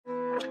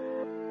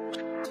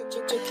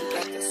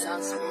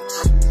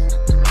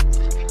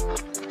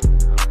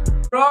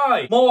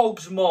Right,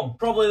 Morgz mum,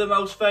 probably the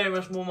most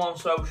famous mum on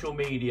social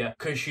media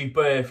because she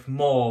birthed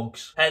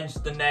Morgz, hence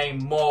the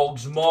name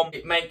Morgz mum.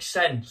 It makes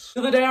sense. The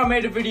other day I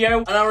made a video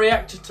and I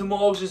reacted to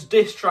Morgz's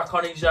diss track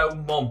on his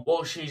own mum.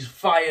 Well, she's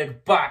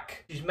fired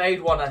back. She's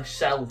made one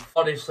herself.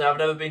 Honestly, I've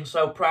never been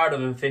so proud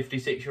of a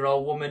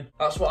 56-year-old woman.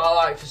 That's what I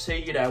like to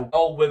see, you know,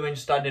 old women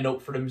standing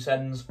up for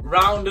themselves.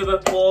 Round of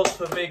applause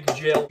for Big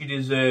Jill. She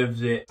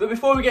deserves it. But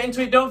before we get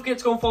into it, don't forget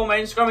to go and follow my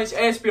Instagram. It's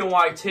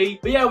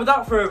ASBNYT. But yeah,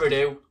 without further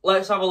ado,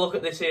 let's have a look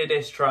at this here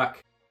diss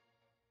track.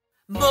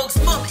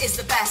 Morgz mum is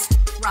the best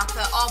rapper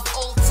of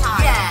all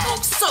time. Yeah.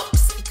 Morgz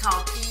sucks, he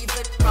can't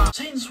even rhyme.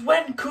 Since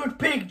when could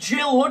Big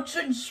Jill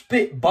Hudson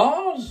spit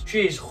bars?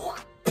 She's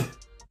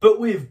but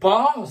with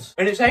bars.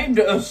 And it's aimed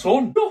at her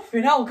son.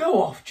 Nothing, I'll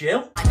go off,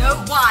 Jill. I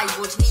know why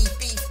would he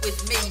beef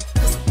with me,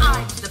 because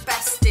I'm the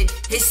best in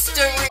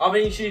history. I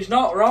mean, she's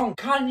not wrong.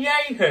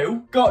 Kanye,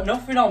 who got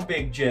nothing on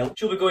Big Jill.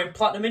 She'll be going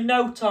platinum in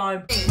no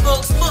time.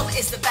 Morgz mum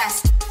is the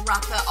best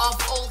rapper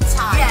of all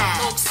time. Yeah.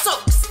 Morgz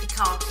sucks, he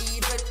can't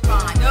even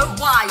rhyme. No,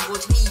 why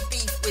would he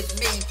beef with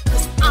me?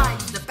 Because I'm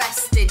the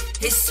best in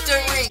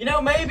history. You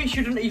know, maybe she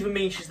doesn't even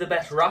mean she's the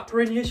best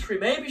rapper in history.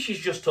 Maybe she's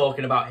just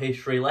talking about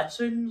history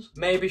lessons.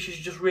 Maybe she's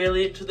just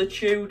really into the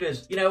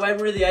Tudors. You know,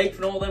 Henry VIII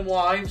and all them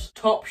wives.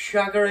 Top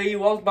shagger he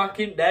was back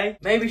in day.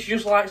 Maybe she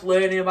just likes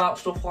learning about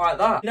stuff like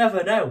that. You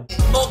never know.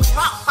 Morgz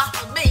rap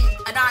battle me,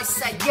 and I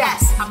say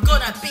yes, I'm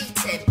gonna beat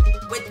him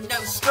with no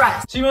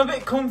stress. See, I'm a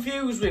bit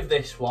confused with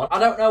this one. I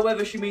don't know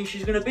whether she means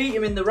she's going to beat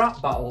him in the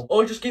rap battle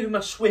or just give him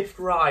a swift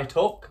right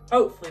hook.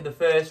 Hopefully the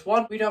first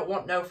one. We don't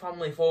want no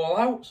family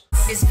fallouts.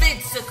 His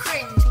vids are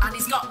cringe and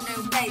he's got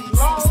no mates.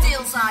 He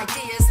steals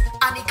ideas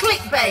and he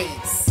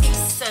clickbaits. He's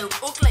so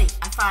ugly,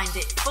 I find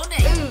it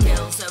funny.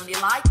 Girls only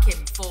like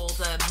him for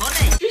the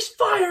money. She's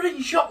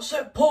firing shots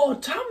at poor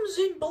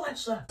Tamsin,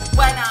 bless her.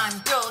 When I'm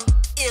done,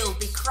 he'll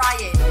be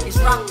crying. His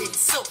rapping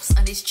sucks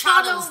and his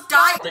channel's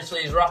dying.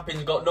 Honestly, his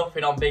rapping's got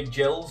nothing on Big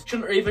Jill's.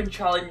 Shouldn't have even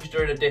challenged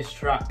her in a diss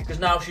track, because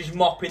now she's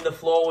mopping the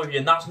floor with you,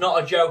 and that's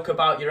not a joke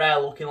about your hair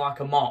looking like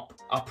a mop.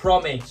 I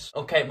promise.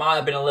 Okay, it might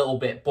have been a little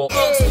bit, but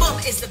Morgz mum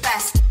is the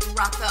best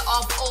rapper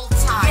of all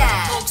time.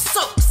 Yeah. Morgz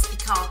sucks, he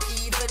can't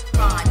even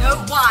rhyme. No,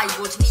 why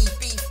would he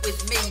beef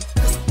with me?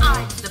 Because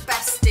I'm the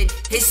best in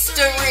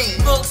history.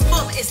 Morgz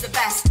mum is the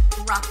best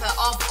rapper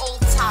of all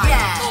time.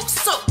 Yeah. Morgz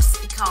sucks,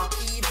 he can't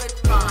even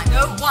rhyme.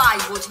 No, why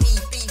would he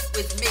beef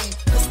with me?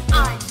 Because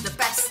I'm the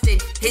best in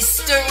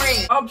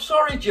history. I'm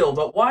sorry, Jill,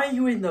 but why are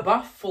you in the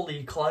bath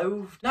fully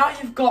clothed? Now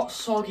you've got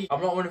soggy.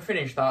 I'm not going to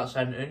finish that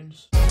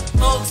sentence.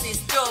 Morgz is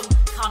dumb,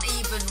 can't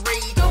even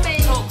read. Dummy.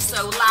 Talk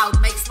so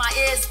loud, makes my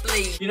ears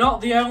bleed. You're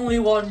not the only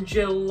one,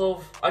 Jill,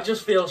 love. I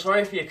just feel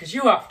sorry for you, because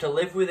you have to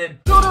live with him.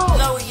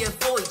 Lower your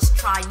voice,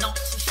 try not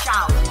to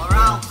shout, or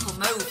I'll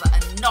come over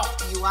and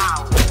knock you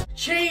out.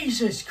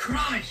 Jesus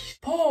Christ,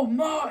 poor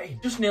Marty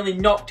just nearly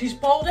knocked his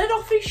bald head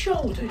off his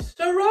shoulders.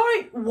 So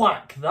right,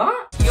 whack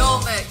that. Your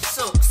merch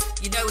sucks,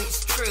 you know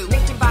it's true. You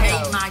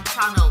made my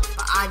channel,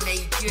 but I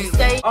made you.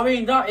 I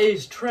mean, that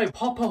is true.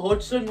 Papa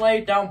Hudson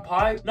laid down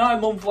pipe.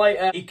 9 months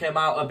later, he came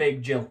out of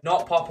Big Jill.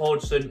 Not Papa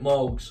Hudson,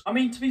 Morgz. I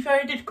mean, to be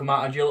fair, he did come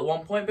out of Jill at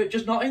one point, but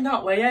just not in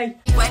that way, eh?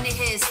 When he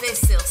hears this,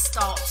 he'll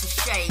start to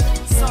shake.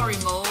 Sorry,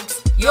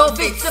 Morgz, your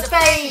bits are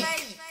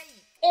fake.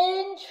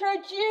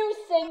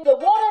 Introducing the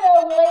one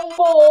and only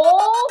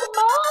Bald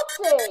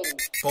Martin.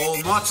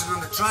 Bald Martin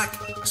on the track,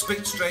 I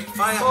spit straight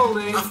fire.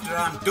 Baldy. After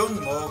I'm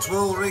done, Morgz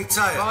will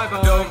retire. Bye-bye.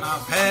 I don't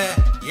have hair,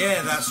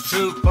 yeah that's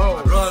true.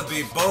 I'd rather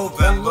be bald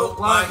than look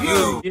like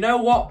you. You know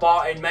what,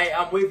 Barton, mate,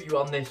 I'm with you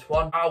on this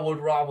one. I would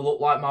rather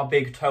look like my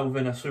big toe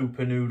than a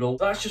super noodle.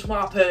 That's just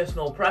my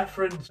personal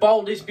preference.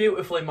 Bald is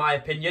beautiful in my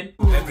opinion.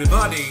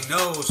 Everybody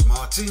knows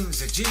Martin's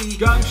a G.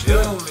 Gangster.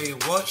 They only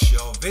watch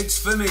your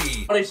vids for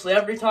me. Honestly,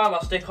 every time I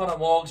stick on a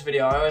Morgz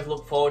video, I always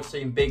look forward to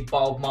seeing Big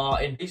Bald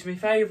Martin. He's my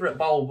favourite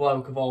bald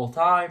bloke of all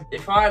time.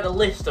 If I had a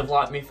list of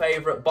like my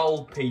favourite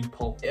bald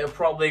people, it would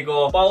probably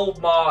go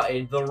Bald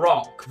Martin, The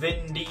Rock,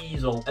 Vin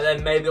Diesel, and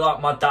then maybe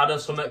like my dad or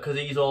something because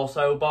he's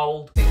also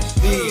bald.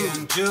 Me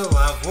and Jill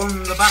have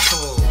won the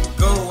battle.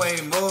 Go away,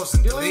 Morgz,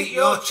 and delete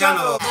your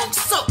channel. Morgz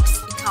sucks,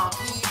 he can't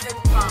even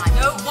rhyme.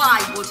 No,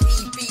 why would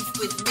he beef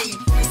with me?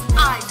 Because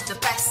I'm the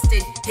best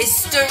in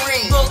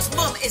history. Morgz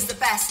mum is the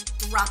best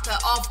rapper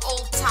of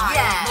all time.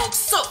 Yeah. Morgz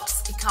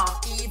sucks, he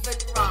can't even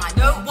rhyme.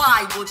 No,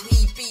 why would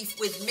he beef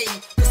with me?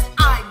 Because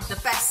I'm the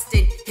best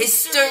in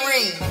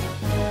history.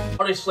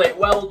 Honestly,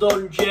 well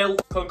done, Jill.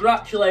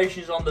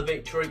 Congratulations on the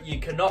victory. You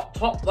cannot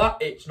top that.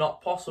 It's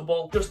not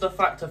possible. Just the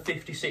fact a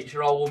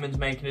 56-year-old woman's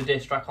making a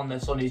diss track on their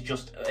son is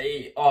just,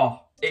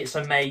 it's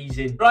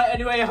amazing. Right,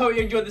 anyway, I hope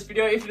you enjoyed this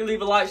video. If you did,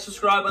 leave a like,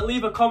 subscribe, and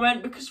leave a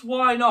comment, because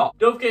why not?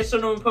 Don't forget to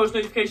turn on post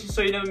notifications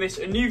so you never miss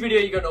a new video.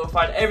 You get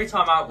notified every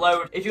time I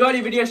upload. If you got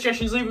any video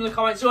suggestions, leave them in the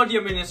comments or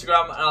DM me on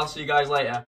Instagram, and I'll see you guys later.